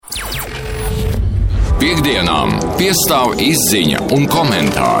Piektdienām piestāv izziņa un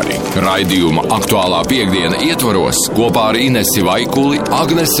komentāri. Raidījuma Aktuālā piekdiena ietvaros kopā ar Inesi Vaikuli,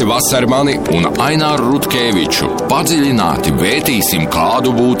 Agnesi Vasermani un Aināru Rutkeviču padziļināti vētīsim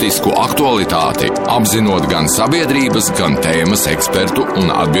kādu būtisku aktualitāti, apzinot gan sabiedrības, gan tēmas ekspertu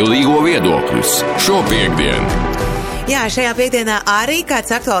un atbildīgo viedokļus. Šo piekdienu. Jā, šajā piekdienā arī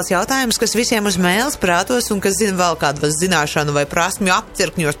kāds aktuāls jautājums, kas visiem uz mēles prātos un kas zina vēl kādu zināšanu vai prasmju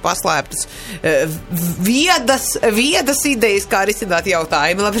apcirkņos paslēptas viedas idejas, kā risināt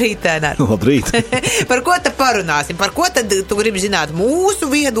jautājumu. Labrīt, Tēnēr. Labrīt. Par ko tad parunāsim? Par ko tad tu gribi zināt mūsu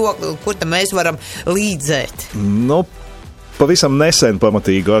viedokli un kur tad mēs varam līdzēt? Pavisam nesen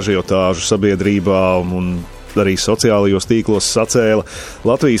pamatīgu ažiotāžu sabiedrībā un arī sociālajos tīklos sacēla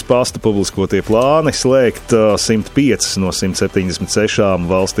Latvijas Pasta publiskotie plāni slēgt 105 no 176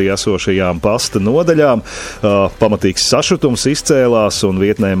 valstī esošajām pasta nodaļām. Pamatīgs sašutums izcēlās un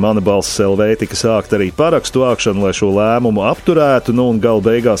vietnē Mana balss LV tika sākt arī parakstu vākšanu, lai šo lēmumu apturētu, un gala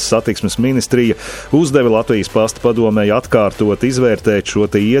beigās satiksmes ministrija uzdeva Latvijas Pasta padomēji atkārtot izvērtēt šo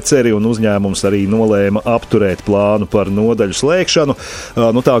te ieceri, un uzņēmums arī nolēma apturēt plānu par nodaļu slēgšanu.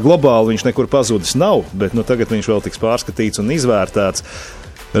 Tā globāli viņš nekur pazudis nav, bet tagad viņš vēl tiks pārskatīts un izvērtēts.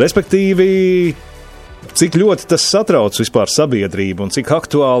 Respektīvi, cik ļoti tas satrauc vispār sabiedrību un cik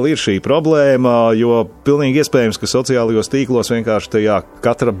aktuāli ir šī problēma, jo pilnīgi iespējams, ka sociālajos tīklos vienkārši tajā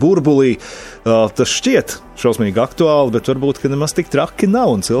katra burbulī tas šķiet šausmīgi aktuāli, bet varbūt, ka nemaz tik traki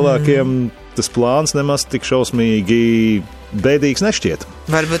nav un cilvēkiem tas plāns nemaz tik šausmīgi bēdīgs nešķiet.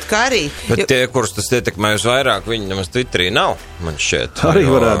 Varbūt kā arī. Bet tie, kurus tas ietekmēs vairāk, viņi nemaz Twitterī nav, man šķiet. Arī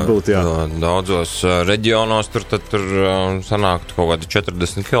varētu būt, jā. Daudzos reģionos tur sanāktu kaut kādi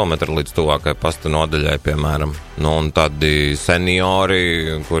 40 km līdz tuvākai pasta nodaļai, piemēram. Un tādi seniori,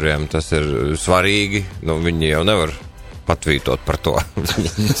 kuriem tas ir svarīgi, viņi jau nevar patvītot par to.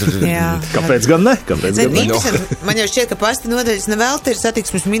 Kāpēc gan ne? Man jau šķiet, ka pasta nodaļas nevelti ir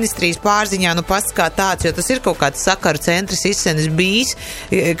satiksmes ministrijas pārziņā, pasts kā tāds, jo tas ir kaut kāds sakaru centrs izsenis bijis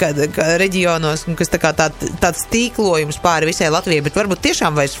reģionos, kas tāds tīklojums pāri visai Latvijai, bet varbūt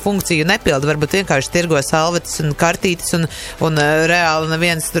tiešām vairs funkciju nepilda, varbūt vienkārši tirgo salvetes un kartītes un reāli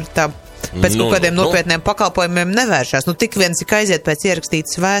neviens tur tā pēc kaut kādiem nopietniem pakalpojumiem nevēršās. Tik viens ir aiziet pēc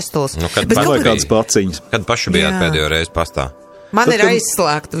ierakstītas vēstules. Vai kādas paciņas? Kad paši bijāt pēdējo reizi pastā? Man ir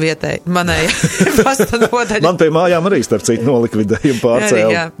aizslēgta vietēji, manai pasta nodaļa. Man pie mājām arī starp citu nolikvidēja un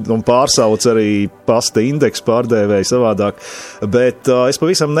pārcēla un pārsauc arī pasta indeksu pārdēvēja savādāk. Bet es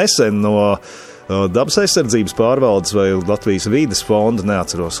pavisam nesen no Dabas aizsardzības pārvaldes vai Latvijas vīdes fonda,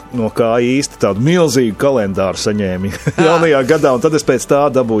 neatceros, no kā īsti tādu milzīgu kalendāru saņēmi jaunajā gadā, un tad es pēc tā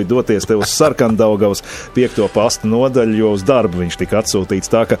dabūju doties te uz Sarkandaugavas 5. pasta nodaļu, jo uz darbu viņš tika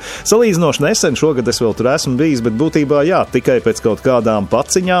atsūtīts. Tā ka salīdzinoši nesen šogad es vēl tur esmu bijis, bet būtībā tikai pēc kaut kādām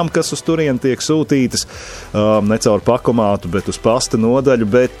paciņām, kas uz turieni tiek sūtītas, ne caur pakomātu, bet uz pasta nodaļu,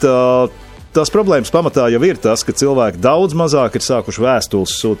 bet tās problēmas pamatā jau ir tas, ka cilvēki daudz mazāk ir sākuši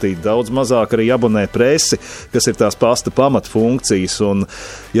vēstules sūtīt, daudz mazāk arī abonē presi, kas ir tās pasta pamatfunkcijas. Un,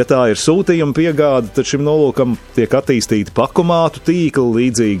 ja tā ir sūtījuma piegāde, tad šim nolūkam tiek attīstīti pakomātu tīkli,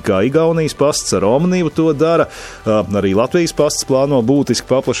 līdzīgi kā Igaunijas pasts ar Omnivu to dara. Arī Latvijas pasts plāno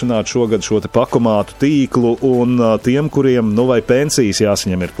būtiski paplašināt šogad šo te pakomātu tīklu, un tiem, kuriem vai pensijas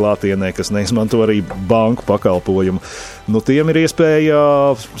jāsaņem ir klātienē, kas neizmanto arī banku pakalpojumu, tiem ir iespēja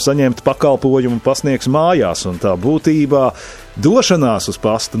saņemt pakalpojumu pasniegs mājās, un tā būtībā došanās uz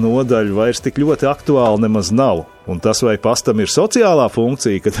pasta nodaļu vairs tik ļoti aktuāli nemaz nav. Un tas, vai pastam ir sociālā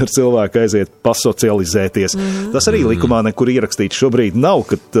funkcija, kad ar cilvēku aiziet pasocializēties, tas arī likumā nekur ierakstīts šobrīd nav,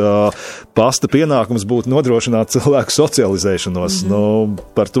 kad pasta pienākums būtu nodrošināt cilvēku socializēšanos.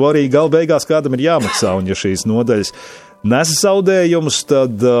 Par to arī gala beigās kādam ir jāmaksā, un ja šīs nodaļas nes zaudējumus,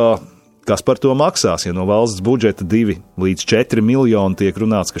 tad kas par to maksās? Ja no valsts budžeta 2 līdz 4 miljoni tiek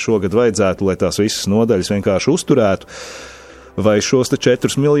runāts, ka šogad vajadzētu, lai tās visas nodaļas vienkārši uzturētu, vai šos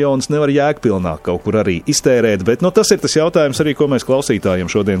 4 miljonus nevar jēgpilnāk kaut kur arī iztērēt, bet tas ir tas jautājums arī, ko mēs klausītājiem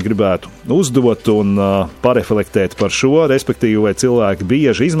šodien gribētu uzdot un pareflektēt par šo, respektīvi, vai cilvēki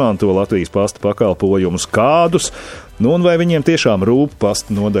bieži izmanto Latvijas pasta pakalpojumus kādus, un vai viņiem tiešām rūp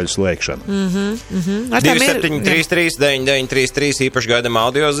pasta nodaļu slēgšana. 2733993 īpaši gaidām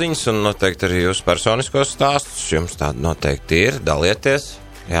audio ziņas un noteikti arī jūsu personiskos stāstus. Jums tādi noteikti ir, dalieties.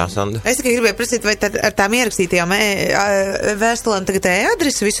 Jā, Sanda. Es tikai gribēju prasīt, vai ar tām ierakstītajām vēstulēm tagad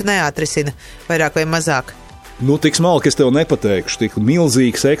e-adresi visu neatrisina vairāk vai mazāk? Tik smalki es tev nepateikšu, tik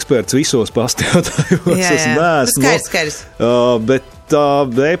milzīgs eksperts visos pasta jautājumos es neesmu. Skaidrs. Bet tā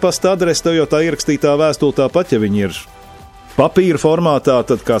e-pasta adrese tev jau tā ierakstītā vēstule tāpat, ja viņi ir papīra formātā,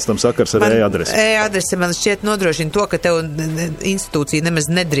 tad kāds tam sakars ar e-adresi? E-adrese man šķiet nodrošina to, ka tev institūcija nemaz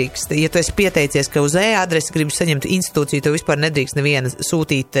nedrīkst. Ja tu esi pieteicies, ka uz e-adresi gribi saņemt institūciju, tev vispār nedrīkst neviena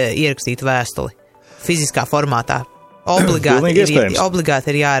sūtīt, ierakstīt vēstuli fiziskā formātā.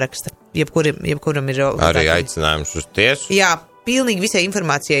 Obligāti ir jāraksta. Jebkuram ir arī aicinājums uz tiesu? Jā. Pilnīgi visai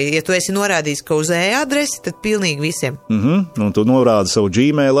informācijai. Ja tu esi norādījis, ka uz e-adresi, tad pilnīgi visiem. Un tu norādi savu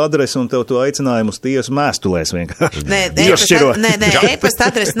Gmail adresi un tev to aicinājumu uz tiesu mēstulēs vienkārši. Nē, e-pasta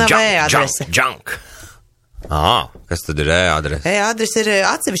adrese nav e-adrese. Junk. Kas tad ir e-adrese? E-adrese ir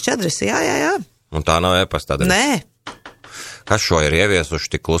atsevišķa adrese, jā. Un tā nav e-pasta adrese? Nē. Kas šo ir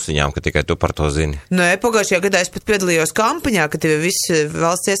ieviesuši tik klusiņām, ka tikai tu par to zini? Nē, pagājušajā gadā es pat piedalījos kampaņā, ka tev viss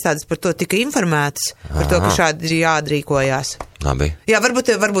valsts iestādes par to tika informētas, par to, ka šādi ir jādrīkojās. Labi. Jā,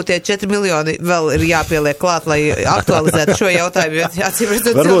 varbūt tie 4 miljoni vēl ir jāpieliek klāt, lai aktualizētu šo jautājumu.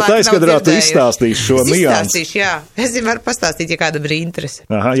 Varbūt aizkadrā tu izstāstīsi šo niansu. Izstāstīšu, jā. Es varu pastāstīt, ja kādam ir interese.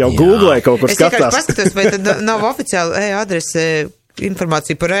 Jau googlē kaut kur skatās. Es vienkārši paskatos, vai tad nav oficiāli e-adrese,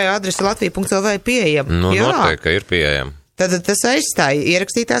 informācija par e-adresi Latvija.lv pieejama. Noteikti, ka ir pieejama. Tad tas aizstāja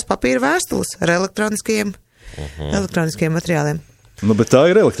ierakstītās papīra vēstules ar elektroniskiem materiāliem. Bet tā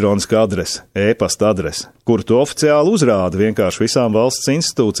ir elektroniskā adrese, e-pasta adrese, kuru tu oficiāli uzrādi vienkārši visām valsts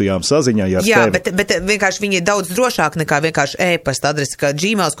institūcijām saziņai ar tevi. Jā, bet vienkārši viņi ir daudz drošāk nekā vienkārši e-pasta adrese, kā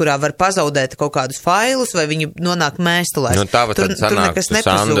Gmails, kurā var pazaudēt kaut kādus failus vai viņi nonāk mēstulēs. Tur sanāk,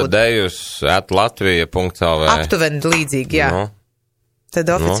 Sanda Dejus @latvija.lv. Aptuveni līdzīgi, jā.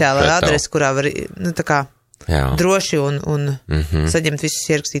 Tad oficiāla adrese, kurā var, droši un saņemt visas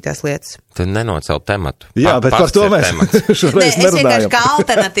ierakstītās lietas. Tad nenocelt tematu. Jā, bet par to mēs šoreiz nerunājam. Es vienkārši kā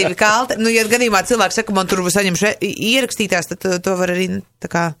alternatīvi, ja gadījumā cilvēks saka, man tur saņemšu ierakstītās, tad to var arī tā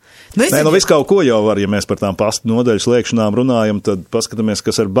kā... Viss kaut ko jau var, ja mēs par tām pastu nodaļu slēgšanām runājam, tad paskatāmies,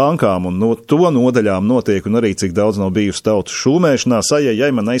 kas ar bankām un no to nodaļām notiek un arī cik daudz nav bijusi tautas šūmēšanā.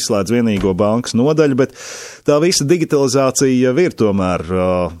 Sajai man aizslēdz vienīgo bankas nodaļu, bet tā visa digitalizācija jau ir tomēr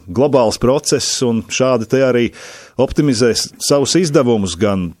globāls process un šādi te arī optimizēs savus izdevumus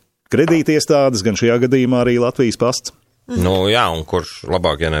gan kredītiestādes, gan šajā gadījumā arī Latvijas Pasts. Jā, un kurš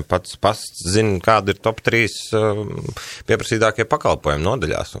labāk, ja ne pats Pasts zina, kāda ir top 3 pieprasītākie pakalpojumi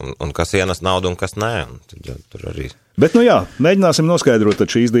nodaļās, un kas ienes naudu un kas nē. Tur arī. Bet, mēģināsim noskaidrot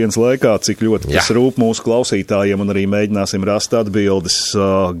tad šīs dienas laikā, cik ļoti tas rūp mūsu klausītājiem, un arī mēģināsim rast atbildes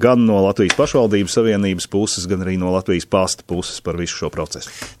gan no Latvijas Pašvaldības savienības puses, gan arī no Latvijas Pasta puses par visu šo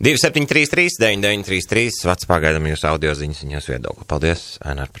procesu. 2733 9933, vats pagaidām jūs audio ziņas un jūs viedokli. Paldies,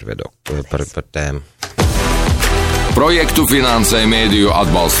 Ainār, par viedokli, par tēmu. Projektu finansē Mēdīju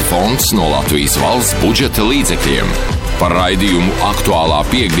atbalsta fonds no Latvijas valsts budžeta līdzekļiem. Par raidījumu Aktuālā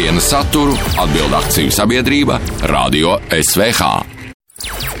Piektdiena saturu atbild akciju sabiedrība Radio SVH.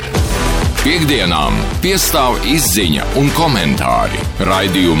 Piektdienām piestāv izziņa un komentāri.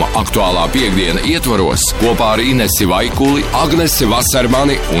 Raidījuma Aktuālā Piektdiena ietvaros kopā ar Inesi Vaikuli, Agnesi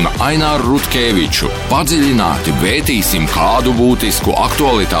Vasermani un Aināru Rutkeviču padziļināti vētīsim kādu būtisku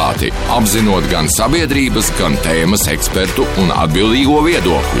aktualitāti, apzinot gan sabiedrības, gan tēmas ekspertu un atbildīgo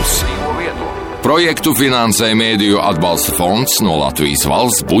viedokļus. Projektu finansē Mēdīju atbalsta fonds no Latvijas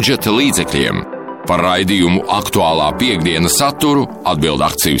valsts budžeta līdzekļiem. Par raidījumu Aktuālā Piektdiena saturu atbild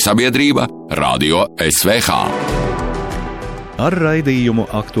akciju sabiedrība Radio SVH. Ar raidījumu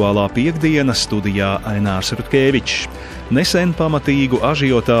Aktuālā Piektdiena studijā Ainārs Rutkevičs. Nesen pamatīgu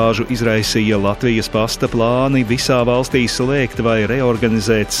ažiotāžu izraisīja Latvijas Pasta plāni visā valstī slēgt vai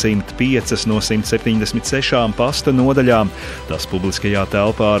reorganizēt 105 no 176 pasta nodaļām. Tas publiskajā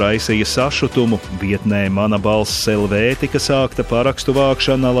telpā raisīja sašutumu. Vietnē Mana balss LV tika sākta parakstu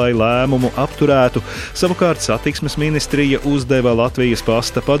vākšana, lai lēmumu apturētu. Savukārt satiksmes ministrija uzdeva Latvijas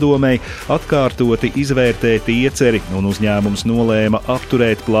Pasta padomei atkārtoti izvērtēt ieceri, un uzņēmums nolēma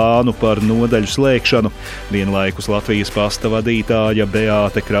apturēt plānu par nodaļu slēgšanu. Vienlaikus Latvijas Pasta vadītāja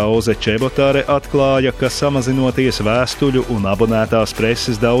Beāte Krauze Čebotare atklāja, ka samazinoties vēstuļu un abonētās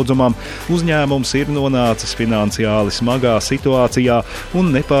preses daudzumam, uzņēmums ir nonācis finansiāli smagā situācijā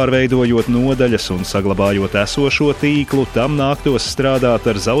un nepārveidojot nodaļas un saglabājot esošo tīklu, tam nāktos strādāt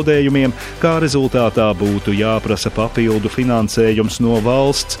ar zaudējumiem, kā rezultātā būtu jāprasa papildu finansējums no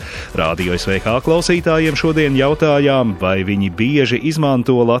valsts. Radio SVH klausītājiem šodien jautājām, vai viņi bieži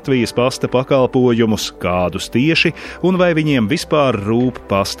izmanto Latvijas Pasta pakalpojumus, kādus tieši, un vai viņiem vispār rūp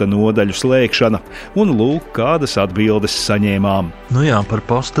pasta nodaļu slēgšana. Un lūk, kādas atbildes saņēmām. Par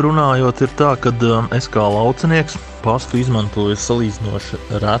pastu runājot, ir tā, ka es kā laucinieks pastu izmantoju salīdzinoši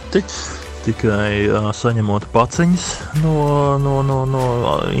reti, tikai saņemot paciņas no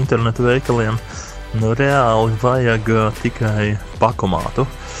internetu veikaliem. Reāli vajag tikai pakomātu,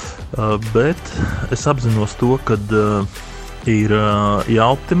 bet es apzinos to, ka ir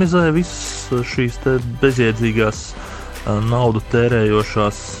jāoptimizē visas šīs te bezjēdzīgās naudu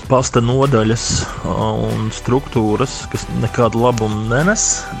tērējošās pasta nodaļas un struktūras, kas nekādu labumu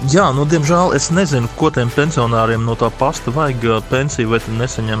nenes. Jā, diemžēl es nezinu, ko tiem pensionāriem no tā pasta vajag pensiju, vai tad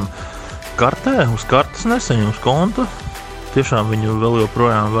nesaņem kartē, uz kartes nesaņem, uz konta. Tiešām viņu vēl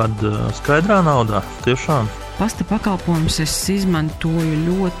joprojām ved skaidrā naudā, tiešām. Pasta pakalpojumus es izmantoju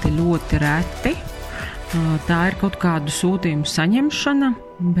ļoti, ļoti reti. Tā ir kaut kādu sūtījumu saņemšana,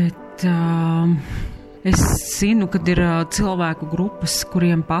 bet es zinu, kad ir cilvēku grupas,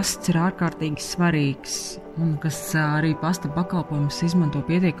 kuriem pasts ir ārkārtīgi svarīgs un kas arī pasta pakalpojumus izmanto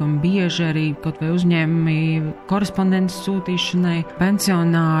pietiekami bieži, arī kaut vai uzņēmumi korespondences sūtīšanai,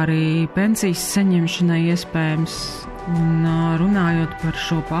 pensionāri pensijas saņemšanai iespējams. Un runājot par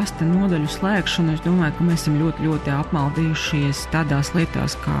šo pasta nodaļu slēgšanu, es domāju, ka mēs esam ļoti, ļoti apmaldījušies tādās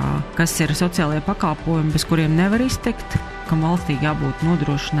lietās, kas ir sociālajie pakalpojumi, bez kuriem nevar iztikt, kam valstī jābūt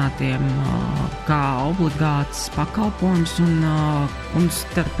nodrošinātiem kā obligāts pakalpojums un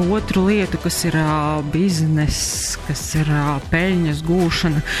starp otru lietu, kas ir bizness, kas ir peļņas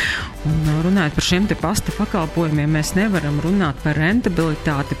gūšana. Un runājot par šiem te pasta pakalpojumiem, mēs nevaram runāt par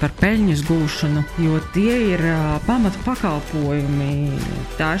rentabilitāti, par peļņas gūšanu, jo tie ir pamata pakalpojumi,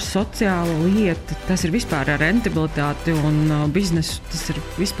 tā ir sociāla lieta, tas ir vispār ar rentabilitāti un biznesu, tas ir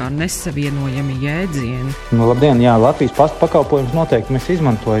vispār nesavienojami jēdzieni. Labdien, jā, Latvijas Pasta pakalpojums noteikti mēs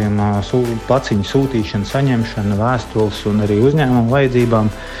izmantojam paciņu sūtīšanu, saņemšanu, vēstules un arī uzņēmumu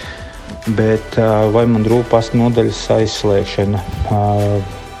vajadzībām, bet vai man rūp pasta nodaļas aizslēgšana?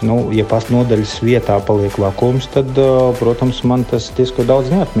 Ja pasta nodaļas vietā paliek vakums, tad, protams, man tas diezko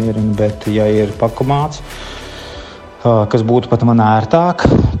daudz neapmierina, bet ja ir pakomāts, kas būtu pat man ērtāk,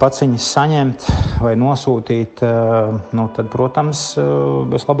 paciņas saņemt vai nosūtīt, tad, protams,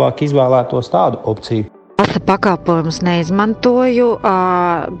 es labāk izvēlētos tādu opciju. Pasta pakalpojumus neizmantoju,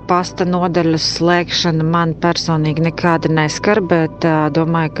 pasta nodaļas slēgšana man personīgi nekāda neskar, bet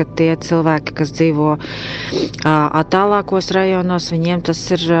domāju, ka tie cilvēki, kas dzīvo attālākos rajonos, viņiem tas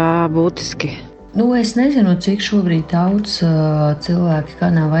ir būtiski. Es nezinu, cik šobrīd daudz cilvēki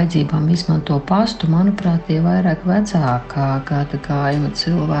kādām vajadzībām izmanto pastu. Manuprāt, tie vairāk vecākā gada gājuma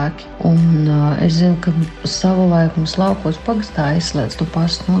cilvēki. Un es zinu, ka savulaik mums Laukos pagastā izslēdz to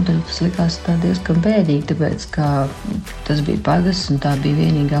pastu nodaļu. Tas likās tā diezgan bēdīgi, tāpēc, ka tas bija pagasts un tā bija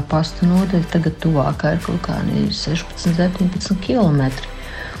vienīgā pasta nodaļa. Tagad tuvākā ir kaut kā 16-17 kilometri.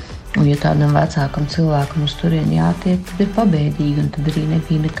 Un, ja tādam vecākam cilvēkam uz turieni jātiek, tad ir pabēdīgi, un tad arī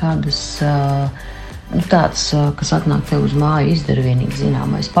nebija nekādas tāds, kas atnāk tev uz māju, izdara vienīgi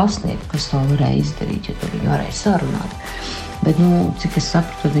zināmais pastnieks, kas to varēja izdarīt, ja to viņi varēja sarunāt. Bet, cik es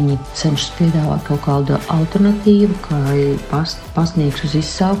sapratu, viņi cenšas piedāvāt kaut kādu alternatīvu, kā pastnieks uz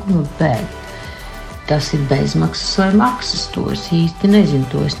izsaukumu, bet tas ir bezmaksas vai maksas, to es īsti nezinu,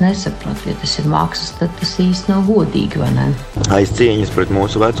 to es nesapratu. Ja tas ir maksas, tad tas īsti nav godīgi, vai ne? Aiz cieņas pret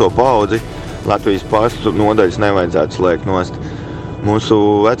mūsu veco paudzi Latvijas Pastu nodaļas nevajadzētu slēgt nost. Mūsu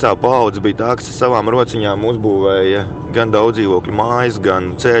vecā paudze bija tā, kas ar savām rociņām uzbūvēja gan daudz dzīvokļu mājas,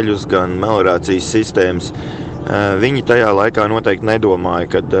 gan ceļus, gan meliorācijas sistēmas. Viņi tajā laikā noteikti nedomāja,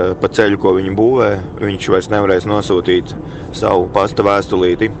 ka pa ceļu, ko viņi būvē, viņš vairs nevarēs nosūtīt savu pasta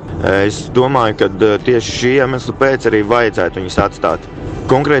vēstulīti. Es domāju, ka tieši šī iemesla pēc arī vajadzētu viņus atstāt.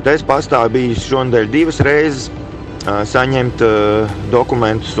 Konkrēti es pastā biju šonadēļ 2 reizes saņemt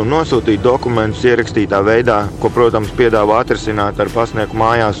dokumentus un nosūtīt dokumentus ierakstītā veidā, ko, protams, piedāvā atrisināt ar pastnieku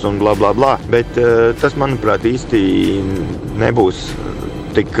mājās un bla bla bla. Bet tas, manuprāt, īsti nebūs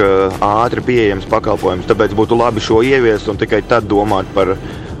tik ātri pieejams pakalpojums, tāpēc būtu labi šo ieviest un tikai tad domāt par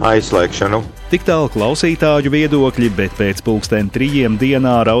aizslēgšanu. Tik tālu klausītāju viedokļi, bet pēc 2:03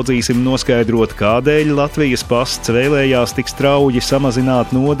 dienā raudzīsim noskaidrot, kādēļ Latvijas Pasts vēlējās tik strauji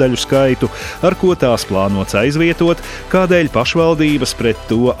samazināt nodaļu skaitu, ar ko tās plānots aizvietot, kādēļ pašvaldības pret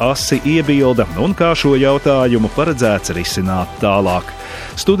to asi iebilda un kā šo jautājumu paredzēts risināt tālāk.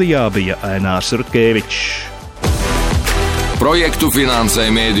 Studijā bija Ainārs Rutkevičs. Projektu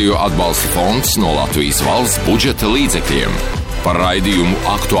finansē Mēdīju atbalsta fonds no Latvijas valsts budžeta līdzekļiem. Par raidījumu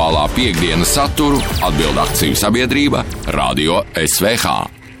Aktuālā Piektdiena saturu atbild akciju sabiedrība Radio SVH.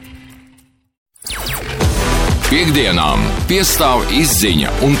 Piektdienām piestāv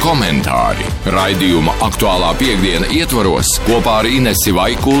izziņa un komentāri. Raidījuma Aktuālā Piektdiena ietvaros kopā ar Inesi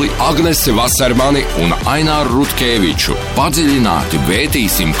Vaikuli, Agnesi Vasermani un Aināru Rutkeviču padziļināti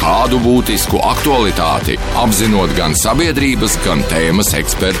vētīsim kādu būtisku aktualitāti, apzinot gan sabiedrības, gan tēmas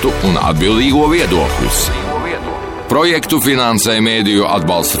ekspertu un atbildīgo viedokļus. Projektu finansē Mēdīju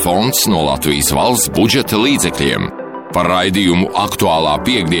atbalsta fonds no Latvijas valsts budžeta līdzekļiem. Par raidījumu Aktuālā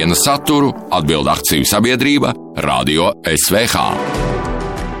Piektdiena saturu atbild akciju sabiedrība Radio SVH.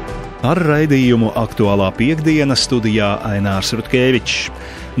 Ar raidījumu Aktuālā piekdiena studijā Ainārs Rutkevičs.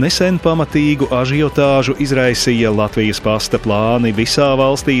 Nesen pamatīgu ažiotāžu izraisīja Latvijas Pasta plāni visā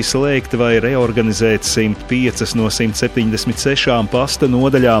valstī slēgt vai reorganizēt 105 no 176 pasta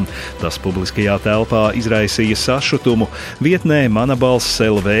nodaļām. Tas publiskajā telpā izraisīja sašutumu. Vietnē Mana balss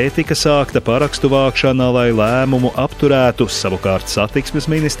LV tika sākta parakstu vākšana, lai lēmumu apturētu. Savukārt Satiksmes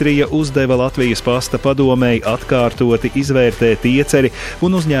ministrija uzdeva Latvijas Pasta padomei atkārtoti izvērtēt ieceri,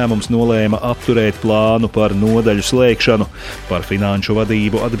 un uzņēmums nolēma apturēt plānu par nodaļu slēgšanu. Par finanšu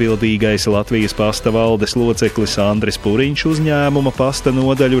vadību atbildīgais Latvijas Pasta valdes loceklis Andris Puriņš uzņēmuma pasta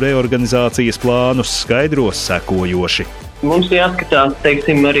nodaļu reorganizācijas plānus skaidros sekojoši. Mums jāskatās,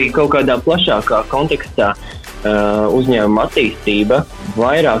 teiksim, arī kaut kādā plašākā kontekstā uzņēmuma attīstība.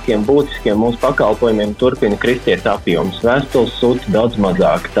 Vairākiem būtiskiem mūsu pakalpojumiem turpina kristies apjoms. Vēstules sūta daudz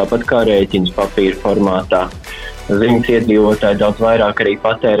mazāk, tāpat kā rēķins papīra formātā. Ziņas iedzīvotāji daudz vairāk arī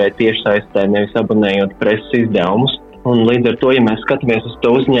patērē tiešsaistē, nevis abonējot preses izdevumus. Un līdz ar to, ja mēs skatāmies uz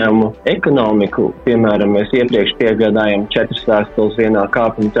to uzņēmumu ekonomiku, piemēram, mēs iepriekš piegādājam 4 vēstules vienā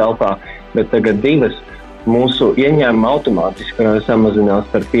kāpuma telpā, bet tagad 2, mūsu ieņēmumi automātiski samazinās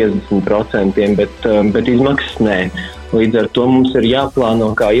par 50%, bet izmaksas nē. Līdz ar to mums ir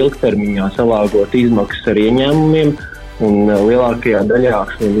jāplāno, kā ilgtermiņā salāgot izmaksas ar ieņēmumiem, un lielākajā daļā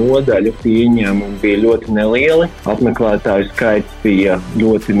šo nodaļu ieņēmumi bija ļoti nelieli, apmeklētāju skaits bija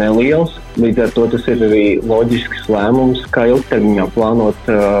ļoti neliels. Līdz ar to tas ir arī loģisks lēmums, kā ilgtermiņā plānot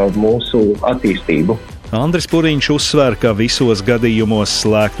mūsu attīstību. Andris Puriņš uzsver, ka visos gadījumos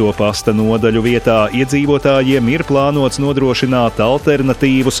slēgto pasta nodaļu vietā iedzīvotājiem ir plānots nodrošināt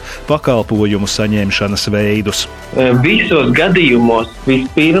alternatīvus pakalpojumu saņemšanas veidus. Visos gadījumos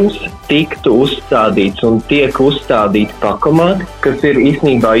vispirms tiktu uzstādīts un tiek uzstādīti pakomāti, kas ir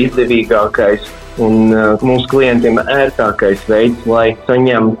īstenībā izdevīgākais un mūsu klientiem ērtākais veids, lai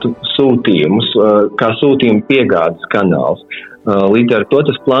saņemtu sūtījumus, kā sūtījumu piegādes kanāls. Līdz ar to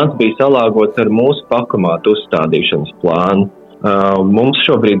tas plāns bija salāgots ar mūsu pakomātu uzstādīšanas plānu. Mums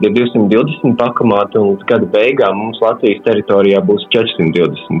šobrīd ir 220 pakomāti, un līdz gada beigām mums Latvijas teritorijā būs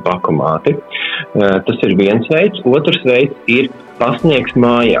 420 pakomāti. Tas ir viens veids. Otrs veids ir pasniegs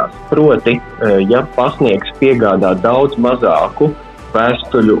mājās. Proti, ja pasniegs piegādā daudz mazāku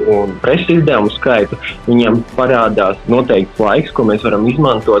vēstuļu un preses izdevumu skaitu, viņam parādās noteikts laiks, ko mēs varam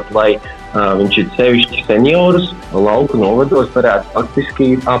izmantot, lai viņš ir sevišķi seniorus lauku novados varētu faktiski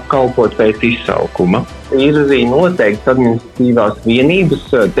apkalpot pēc izsaukuma. Ir arī noteikts administratīvās vienības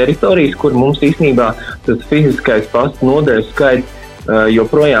teritorijas, kur mums īstenībā tas fiziskais pasta nodaļu skaits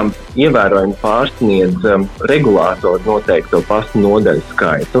joprojām ievērojami pārsniedz regulātoru noteikto pasta nodaļu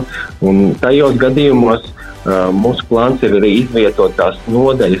skaitu. Un tajos gadījumos mūsu plāns ir arī izvietot tās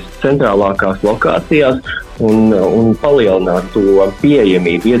nodaļas centrālākās lokācijās un palielināt to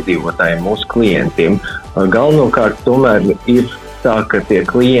pieejamību iedzīvotājiem, mūsu klientiem. Galvenokārt tomēr ir tā, ka tie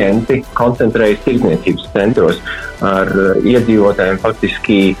klienti koncentrējas tirdzniecības centros ar iedzīvotājiem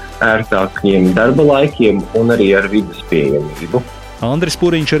faktiski ērtākiem darba laikiem un arī ar vides pieejamību. Andris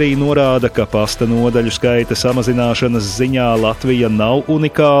Puriņš arī norāda, ka pasta nodaļu skaita samazināšanas ziņā Latvija nav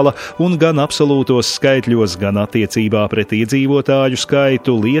unikāla, un gan absolūtos skaitļos, gan attiecībā pret iedzīvotāju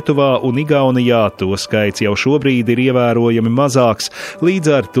skaitu Lietuvā un Igaunijā to skaits jau šobrīd ir ievērojami mazāks.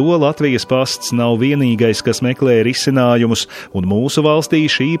 Līdz ar to Latvijas Pasts nav vienīgais, kas meklē risinājumus, un mūsu valstī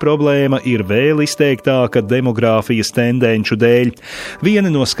šī problēma ir vēl izteiktāka demogrāfijas tendenču dēļ.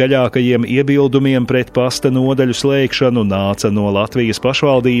 Vieni no skaļākajiem iebildumiem pret pasta nodaļu slēgšanu nāca no Latvijas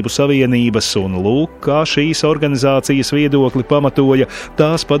Pašvaldību savienības, un lūk, kā šīs organizācijas viedokli pamatoja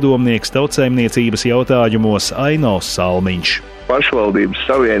tās padomnieks tautsaimniecības jautājumos Ainovs Salmiņš. Pašvaldības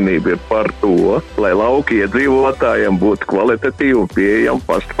savienība ir par to, lai lauku iedzīvotājiem būtu kvalitatīvi un pieejami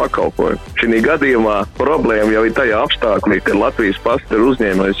pasta pakalpojumi. Šī gadījumā problēma jau ir tajā apstākļā, ka Latvijas Pasta ir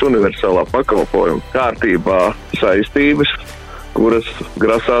uzņēmējis universālā pakalpojuma kārtībā saistības, kuras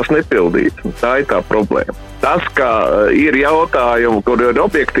grasās nepildīt. Tā ir tā problēma. Tas, ka ir jautājumi, kur ir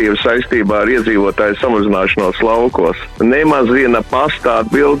objektīvi saistībā ar iedzīvotāju samazināšanos laukos, nemazina pasta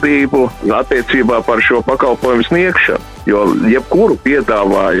atbildību attiecībā par šo pakalpojumu sniegšanu. Jo jebkuru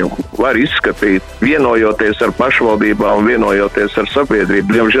piedāvājumu var izskatīt, vienojoties ar pašvaldībām, vienojoties ar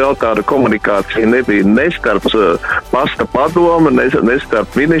sabiedrību. Diemžēl tāda komunikācija nebija ne starp pasta padomu, ne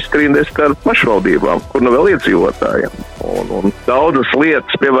starp ministriju, ne starp pašvaldībām, kur nu vēl iedzīvotājiem. Un daudzas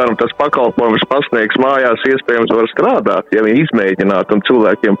lietas, piemēram, tas pakalpojums pasniegs mājās iespējams var strādāt, ja viņi izmēģinātu un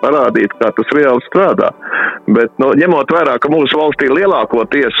cilvēkiem parādītu, kā tas reāli strādā. Bet ņemot vērā, ka mūsu valstī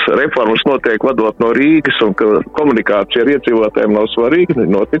lielākoties reformas notiek vadot no Rīgas un ka komunikācija taču ir iedzīvotājiem nav svarīgi,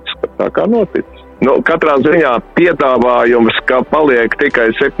 noticis tā kā noticis. Katrā ziņā piedāvājums, ka paliek tikai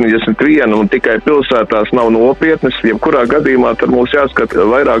 71 un tikai pilsētās nav nopietnas, jebkurā gadījumā tad mums jāskata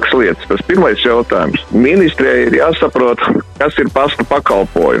vairākas lietas. Tas pirmais jautājums. Ministrijai ir jāsaprot, kas ir pasta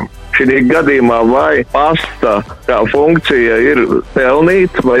pakalpojumi. Šī gadījumā vai pasta kā funkcija ir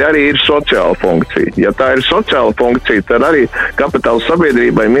pelnīta, vai arī ir sociāla funkcija. Ja tā ir sociāla funkcija, tad arī kapitāla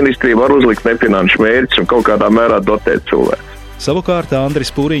sabiedrībai ministrija var uzlikt nefinanšu mērķus un kaut kādā mērā dotēt cilvēku. Savukārt Andris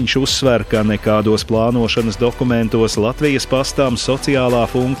Puriņš uzsver, ka nekādos plānošanas dokumentos Latvijas pastām sociālā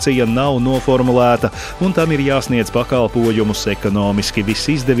funkcija nav noformulēta un tam ir jāsniedz pakalpojumus ekonomiski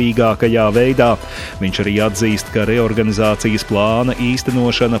visizdevīgākajā veidā. Viņš arī atzīst, ka reorganizācijas plāna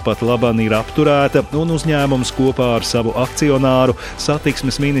īstenošana pat laban ir apturēta un uzņēmums kopā ar savu akcionāru,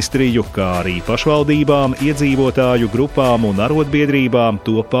 satiksmes ministriju, kā arī pašvaldībām, iedzīvotāju grupām un arotbiedrībām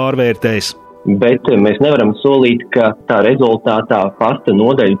to pārvērtēs. Bet mēs nevaram solīt, ka tā rezultātā pasta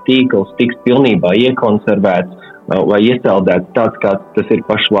nodaļu tīkls tiks pilnībā iekonservēts vai iesaldēts tāds, kāds tas ir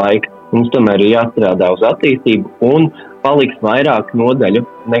pašlaik. Mums tomēr ir jāstrādā uz attīstību un paliks vairāk nodaļu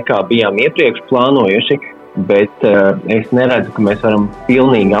nekā bijām iepriekš plānojuši, bet es neredzu, ka mēs varam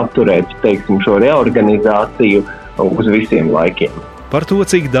pilnīgi apturēt, šo reorganizāciju uz visiem laikiem. Par to,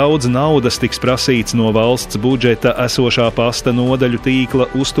 cik daudz naudas tiks prasīts no valsts budžeta esošā pasta nodaļu tīkla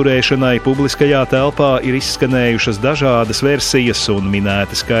uzturēšanai publiskajā telpā, ir izskanējušas dažādas versijas un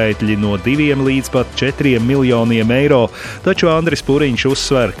minēti skaitļi no 2 līdz pat 4 miljoniem eiro, taču Andris Puriņš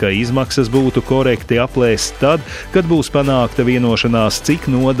uzsver, ka izmaksas būtu korekti aplēst tad, kad būs panākta vienošanās,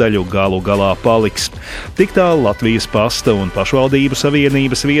 cik nodaļu galu galā paliks. Tik tālu Latvijas Pasta un Pašvaldību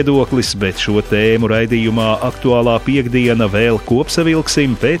savienības viedoklis, bet šo tēmu raidījumā Aktuālā piekdiena vēl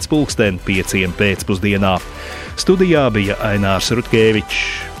vilksim pēc 5:00 pēcpusdienā. Studijā bija Ainārs Rutkevičs.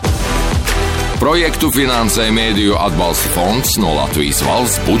 Projektu finansē Mēdīju atbalsta fonds no Latvijas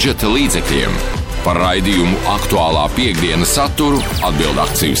valsts budžeta līdzekļiem. Par raidījumu Aktuālā piekdiena saturu atbild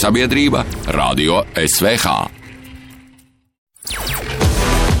akciju sabiedrība Radio SVH.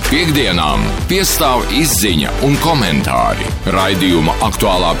 Piektdienām piestāv izziņa un komentāri. Raidījuma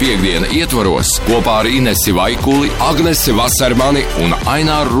Aktuālā piekdiena ietvaros kopā ar Inesi Vaikuli, Agnesi Vasermani un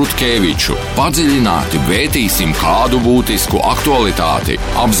Aināru Rutkeviču padziļināti vētīsim kādu būtisku aktualitāti,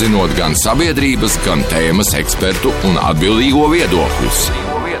 apzinot gan sabiedrības, gan tēmas ekspertu un atbildīgo viedokļus.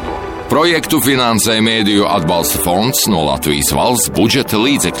 Projektu finansē Mēdīju atbalsta fonds no Latvijas valsts budžeta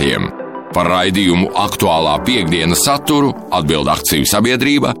līdzekļiem. Par raidījumu Aktuālā piekdiena saturu atbild akciju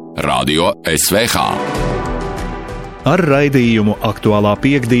sabiedrība Radio SVH. Ar raidījumu Aktuālā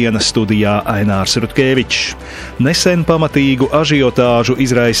piekdiena studijā Ainārs Rutkevičs. Nesen pamatīgu ažiotāžu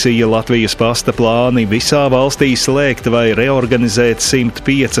izraisīja Latvijas Pasta plāni visā valstī slēgt vai reorganizēt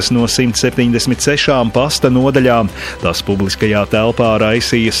 105 no 176 pasta nodaļām. Tas publiskajā telpā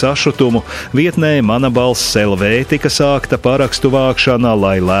raisīja sašutumu. Vietnē Mana balss LV tika sākta parakstu vākšana,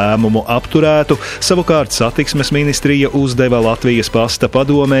 lai lēmumu apturētu. Savukārt satiksmes ministrija uzdeva Latvijas Pasta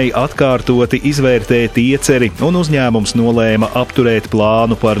padomei atkārtoti izvērtēt ieceri un uzņēmumu nolēma apturēt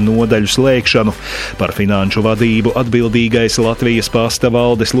plānu par nodaļu slēgšanu. Par finanšu vadību atbildīgais Latvijas Pasta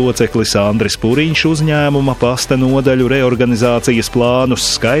valdes loceklis Andris Puriņš uzņēmuma pasta nodaļu reorganizācijas plānus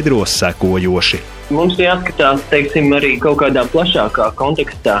skaidros sekojoši. Mums jāskatās, arī kaut kādā plašākā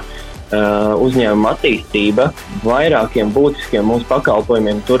kontekstā. Uzņēmuma attīstība vairākiem būtiskiem mūsu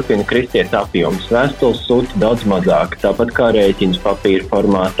pakalpojumiem turpina kristies apjoms. Vēstules sūta daudz mazāk, tāpat kā rēķins papīra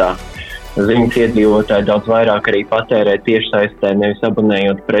formātā. Ziņas iedzīvotāji daudz vairāk arī patērē tiešsaistē, nevis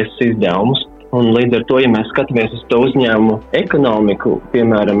abonējot preses izdevumus. Un līdz ar to, ja mēs skatāmies uz to uzņēmumu ekonomiku,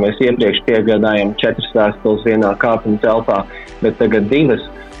 piemēram, mēs iepriekš piegādājam 4 vēstules vienā kāpuma telpā, bet tagad 2,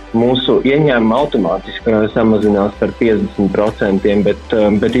 mūsu ieņēmumi automātiski samazinās par 50%,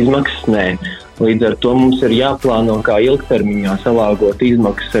 bet izmaksas nē. Līdz ar to mums ir jāplāno, kā ilgtermiņā salāgot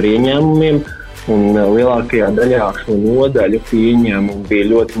izmaksas ar ieņēmumiem, un lielākajā daļā šo nodaļu ieņēmumi bija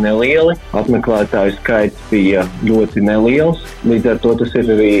ļoti nelieli, apmeklētāju skaits bija ļoti neliels, līdz ar to tas ir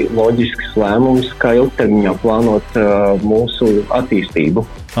arī loģisks lēmums, kā ilgtermiņā plānot mūsu attīstību.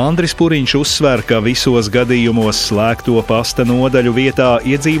 Andris Puriņš uzsver, ka visos gadījumos slēgto pasta nodaļu vietā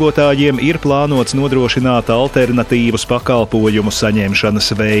iedzīvotājiem ir plānots nodrošināt alternatīvus pakalpojumu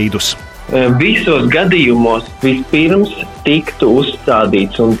saņemšanas veidus. Visos gadījumos vispirms tiktu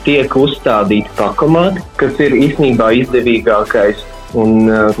uzstādīts un tiek uzstādīti pakomāti, kas ir īstenībā izdevīgākais un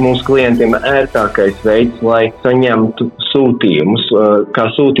mūsu klientiem ērtākais veids, lai saņemtu sūtījumus,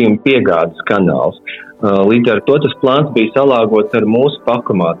 kā sūtījumu piegādes kanāls. Līdz ar to tas plāns bija salāgots ar mūsu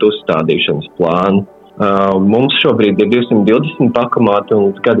pakomātu uzstādīšanas plānu. Mums šobrīd ir 220 pakomāti un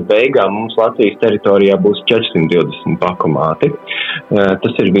līdz gada beigām mums Latvijas teritorijā būs 420 pakomāti.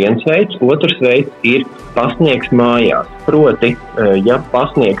 Tas ir viens veids. Otrs veids ir pasniegs mājās. Proti, ja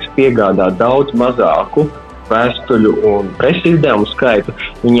pasniegs piegādā daudz mazāku vēstuļu un preses izdevumu skaitu,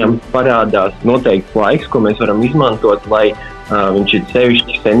 viņam parādās noteikts laiks, ko mēs varam izmantot, lai viņš ir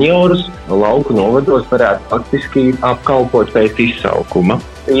sevišķi seniorus lauku novados varētu faktiski apkalpot pēc izsaukuma.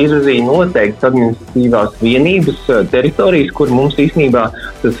 Ir arī noteikts administratīvās vienības teritorijas, kur mums īstenībā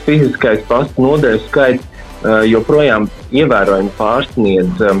tas fiziskais pasta nodaļu skaits joprojām ievērojami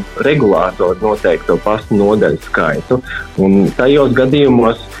pārsniedz regulātoru noteikto pasta nodaļu skaitu. Un tajos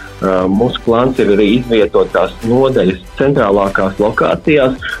gadījumos mūsu plāns ir arī izvietot tās nodaļas centrālākās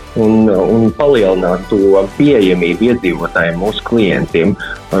lokācijās un palielināt to pieejamību iedzīvotājiem, mūsu klientiem.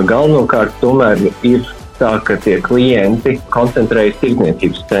 Galvenokārt tomēr ir tā, ka tie klienti koncentrējas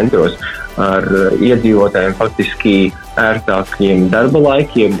tirdzniecības centros ar iedzīvotājiem faktiski ērtākiem darba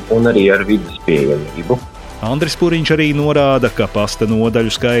laikiem un arī ar vides pieejamību. Andris Puriņš arī norāda, ka pasta nodaļu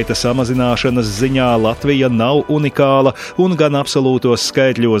skaita samazināšanas ziņā Latvija nav unikāla un gan absolūtos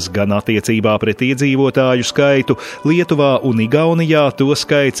skaitļos, gan attiecībā pret iedzīvotāju skaitu Lietuvā un Igaunijā to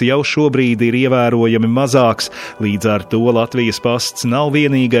skaits jau šobrīd ir ievērojami mazāks. Līdz ar to Latvijas pasts nav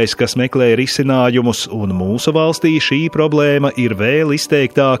vienīgais, kas meklē risinājumus, un mūsu valstī šī problēma ir vēl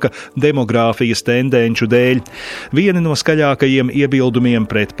izteiktāka demogrāfijas tendenču dēļ. Vieni no skaļākajiem iebildumiem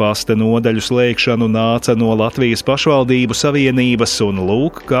pret pasta nodaļu slēgšanu nāca no Latvijas Pašvaldību savienības, un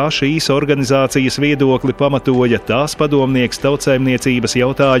lūk, kā šīs organizācijas viedokli pamatoja tās padomnieks tautsaimniecības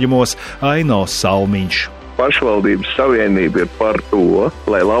jautājumos Aino Salmiņš. Pašvaldības savienība ir par to,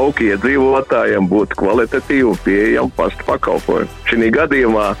 lai lauku iedzīvotājiem būtu kvalitatīvi pieejama pasta pakalpojumi. Šī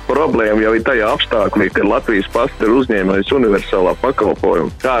gadījumā problēma jau ir tajā apstākļā, ka Latvijas Pasts ir uzņēmējs universālā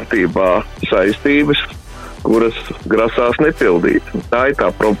pakalpojuma kārtībā saistības, kuras grasās nepildīt. Tā ir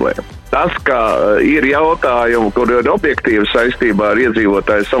tā problēma. Tas, ka ir jautājumi, kur ir objektīva saistībā ar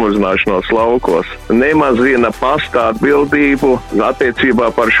iedzīvotāju samazināšanos laukos, nemazina pasta atbildību attiecībā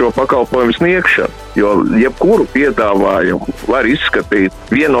par šo pakalpojumu sniegšanu. Jo jebkuru piedāvājumu var izskatīt,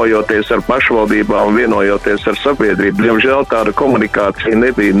 vienojoties ar pašvaldībām, vienojoties ar sabiedrību. Diemžēl tāda komunikācija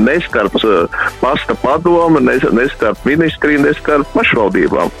nebija ne starp pasta padomu, ne starp ministriju, ne starp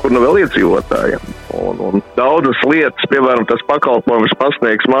pašvaldībām, kur nu vēl iedzīvotājiem. Un daudzas lietas, piemēram, tas pakalpojums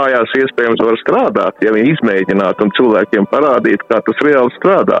pasniegs mājās iespējams var strādāt, ja viņi izmēģinātu un cilvēkiem parādītu, kā tas reāli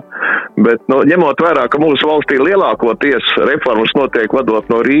strādā. Bet, ņemot vērā, ka mūsu valstī lielākoties reformas notiek vadot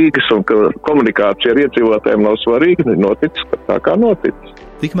no Rīgas un ka komunikācija ar iedzīvotājiem nav svarīga, noticis tā kā noticis.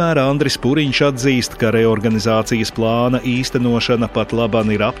 Tikmēr Andris Puriņš atzīst, ka reorganizācijas plāna īstenošana pat laban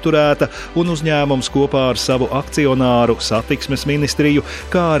ir apturēta un uzņēmums kopā ar savu akcionāru satiksmes ministriju,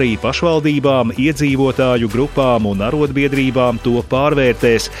 kā arī pašvaldībām, iedzīvotāju grupām un arotbiedrībām to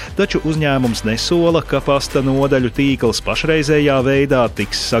pārvērtēs, taču uzņēmums nesola, ka pasta nodaļu tīkls pašreizējā veidā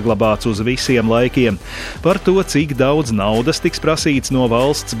tiks saglabāts uz visiem laikiem. Par to, cik daudz naudas tiks prasīts no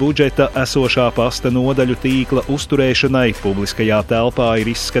valsts budžeta esošā pasta nodaļu tīkla uzturēšanai, publiskajā telpā ir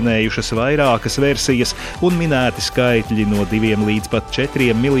izskanējušas vairākas versijas un minēti skaitļi no 2 līdz pat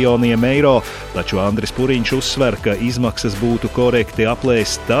 4 miljoniem eiro, taču Andris Puriņš uzsver, ka izmaksas būtu korekti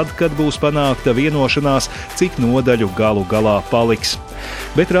aplēst tad, kad būs panākta vienošanās, cik nodaļu galu galā paliks.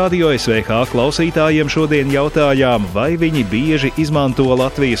 Bet Radio SVH klausītājiem šodien jautājām, vai viņi bieži izmanto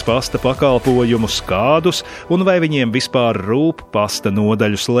Latvijas pasta pakalpojumus kādus, un vai viņiem vispār rūp pasta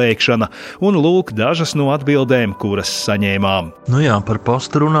nodaļu slēgšana. Un lūk dažas no atbildēm, kuras saņēmām. Par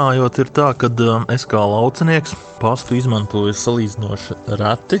pastu runājot, ir tā, ka es kā laucinieks pastu izmantoju salīdzinoši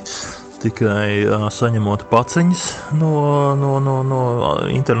reti, tikai saņemot paciņas no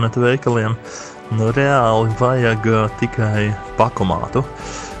interneta veikaliem. Reāli vajag tikai pakomātu,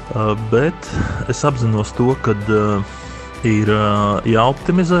 bet es apzinos to, ka ir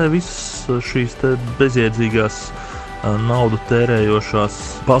jāoptimizē visas šīs te bezjēdzīgās naudu tērējošās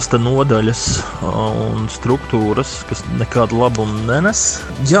pasta nodaļas un struktūras, kas nekādu labumu nenes.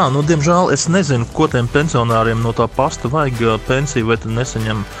 Diemžēl es nezinu, ko tiem pensionāriem no tā pasta vajag pensiju, vai tad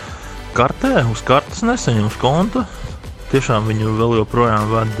nesaņem kartē, uz kartes nesaņem uz konta. Tiešām viņu vēl joprojām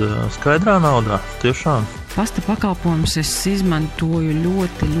ved skaidrā naudā, tiešām. Pasta pakalpojumus es izmantoju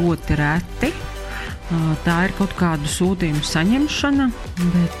ļoti, ļoti reti. Tā ir kaut kādu sūtījumu saņemšana,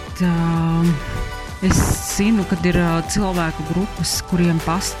 bet es zinu, ka ir cilvēku grupas, kuriem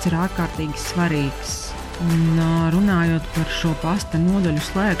pasts ir ārkārtīgi svarīgs. Un runājot par šo pasta nodaļu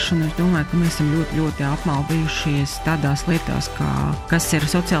slēgšanu, es domāju, ka mēs esam ļoti, ļoti apmaldījušies tādās lietās, kas ir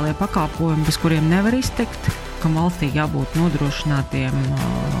sociālajie pakalpojumi, bez kuriem nevar iztikt. kam valstī jābūt nodrošinātiem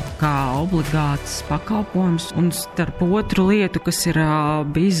kā obligāts pakalpojums, un starp otru lietu, kas ir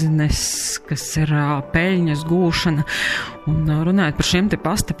bizness, kas ir peļņas gūšana. Un runājot par šiem te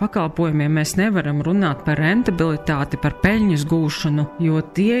pasta pakalpojumiem, mēs nevaram runāt par rentabilitāti, par peļņas gūšanu, jo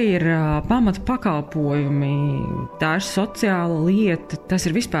tie ir pamata pakalpojumi. Tā ir sociāla lieta, tas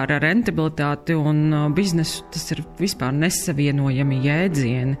ir vispār ar rentabilitāti un biznesu, tas ir vispār nesavienojami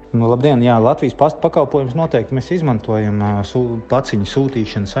jēdzieni. Labdien, jā, Latvijas Pasta pakalpojums noteikti mēs izmantojam paciņu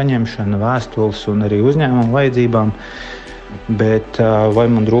sūtīšanu, saņemšanu, vēstules un arī uzņēmumu vajadzībām, bet vai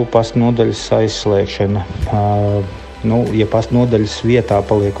man rūp pasta nodaļas aizslēgšana? Ja pasta nodaļas vietā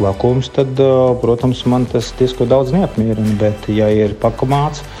paliek vakums, tad, protams, man tas diezko daudz neapmierina, bet ja ir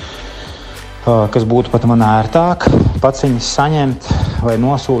pakomāts, kas būtu pat man ērtāk, paciņas saņemt vai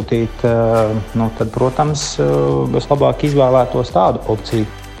nosūtīt, tad, protams, es labāk izvēlētos tādu opciju.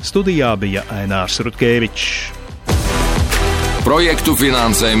 Studijā bija Ainārs Rutkēvičs. Projektu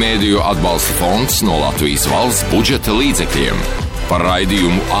finansē Mēdīju atbalsta fonds no Latvijas valsts budžeta līdzekļiem. Par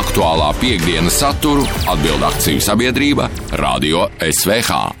raidījumu Aktuālā piekdiena saturu atbild akciju sabiedrība Radio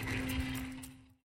SVH.